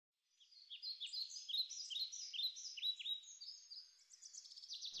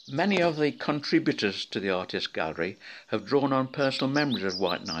Many of the contributors to the Artist Gallery have drawn on personal memories of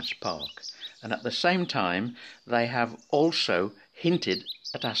Whiteknights Park, and at the same time they have also hinted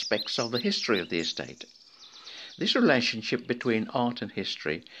at aspects of the history of the estate. This relationship between art and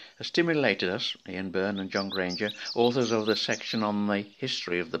history has stimulated us, Ian Byrne and John Grainger, authors of the section on the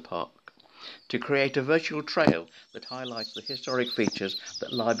history of the park, to create a virtual trail that highlights the historic features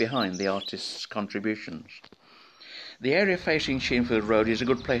that lie behind the artist's contributions. The area facing Sheenfield Road is a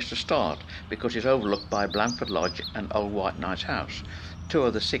good place to start because it's overlooked by Blandford Lodge and Old Whiteknights House, two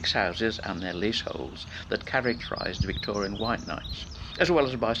of the 6 houses and their leaseholds that characterised Victorian Whiteknights, as well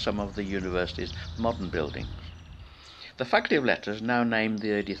as by some of the university's modern buildings. The Faculty of Letters, now named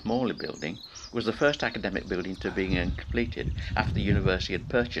the Edith Morley Building, was the first academic building to be completed after the university had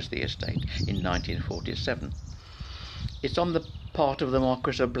purchased the estate in 1947. It's on the part of the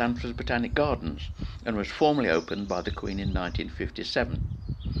Marquess of Blandford's Botanic Gardens and was formally opened by the Queen in 1957.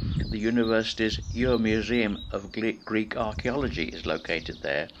 The university's Ure Museum of Greek Archaeology is located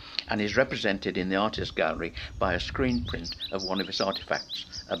there and is represented in the Artist Gallery by a screen print of one of its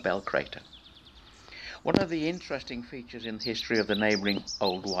artefacts, a bell crater. One of the interesting features in the history of the neighbouring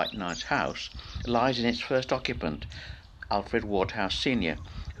Old Whiteknights House lies in its first occupant, Alfred Waterhouse Sr.,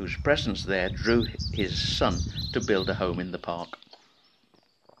 whose presence there drew his son to build a home in the park.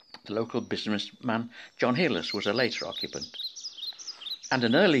 The local businessman John Heelas was a later occupant. And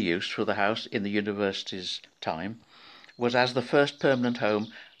an early use for the house in the university's time was as the first permanent home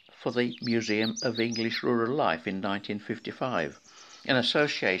for the Museum of English Rural Life in 1955. An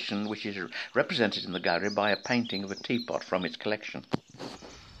association which is represented in the gallery by a painting of a teapot from its collection.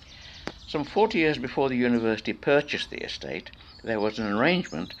 Some 40 years before the university purchased the estate, there was an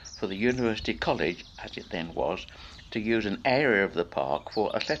arrangement for the University College, as it then was, to use an area of the park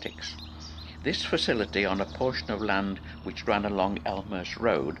for athletics. This facility on a portion of land which ran along Elmhurst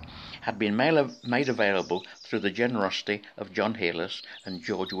Road had been made available through the generosity of John Heelas and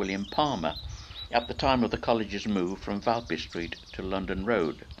George William Palmer, at the time of the college's move from Valpy Street to London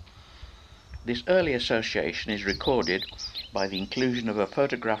Road. This early association is recorded by the inclusion of a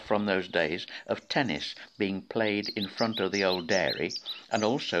photograph from those days of tennis being played in front of the old dairy, and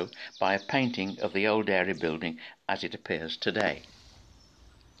also by a painting of the old dairy building as it appears today.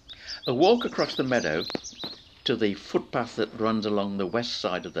 A walk across the meadow to the footpath that runs along the west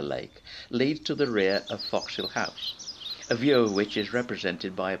side of the lake leads to the rear of Foxhill House, a view of which is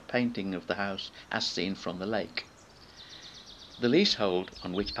represented by a painting of the house as seen from the lake. The leasehold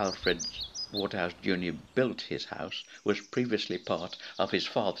on which Alfred Waterhouse Jr. built his house was previously part of his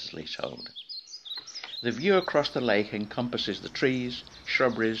father's leasehold. The view across the lake encompasses the trees,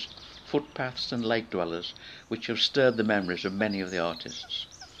 shrubberies, footpaths and lake dwellers which have stirred the memories of many of the artists.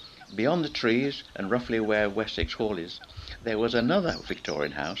 Beyond the trees, and roughly where Wessex Hall is, there was another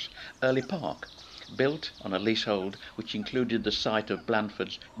Victorian house, Early Park, built on a leasehold which included the site of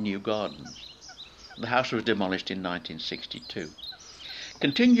Blandford's new gardens. The house was demolished in 1962.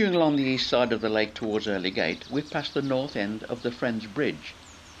 Continuing along the east side of the lake towards Early Gate, we pass the north end of the Friends Bridge.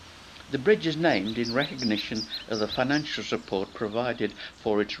 The bridge is named in recognition of the financial support provided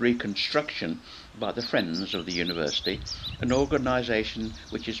for its reconstruction by the Friends of the University, an organisation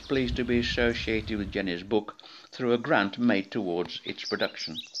which is pleased to be associated with Jenny's book through a grant made towards its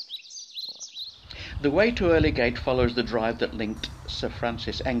production. The way to Early Gate follows the drive that linked Sir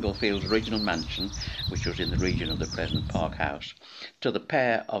Francis Englefield's original mansion, which was in the region of the present Park House, to the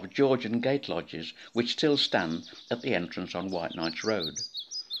pair of Georgian gate lodges which still stand at the entrance on Whiteknights Road.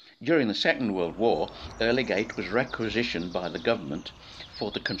 During the Second World War, Early Gate was requisitioned by the government for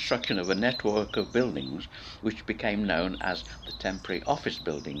the construction of a network of buildings which became known as the Temporary Office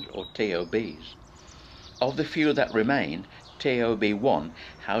Buildings, or TOBs. Of the few that remain, TOB 1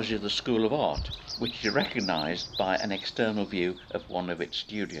 houses the School of Art, which is recognised by an external view of one of its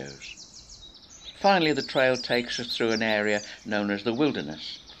studios. Finally, the trail takes us through an area known as the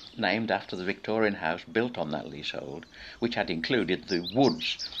Wilderness, named after the Victorian house built on that leasehold, which had included the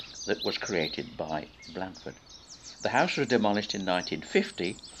woods that was created by Blandford. The house was demolished in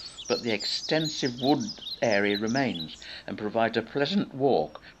 1950, but the extensive wood area remains and provides a pleasant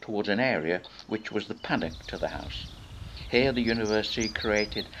walk towards an area which was the paddock to the house. Here the university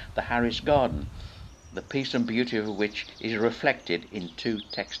created the Harris Garden, the peace and beauty of which is reflected in 2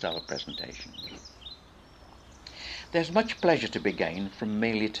 textile presentations. There's much pleasure to be gained from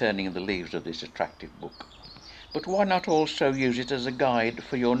merely turning the leaves of this attractive book, but why not also use it as a guide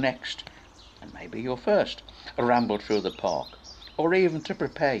for your next, and maybe your first, ramble through the park, or even to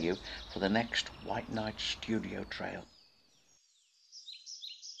prepare you for the next Whiteknights studio trail.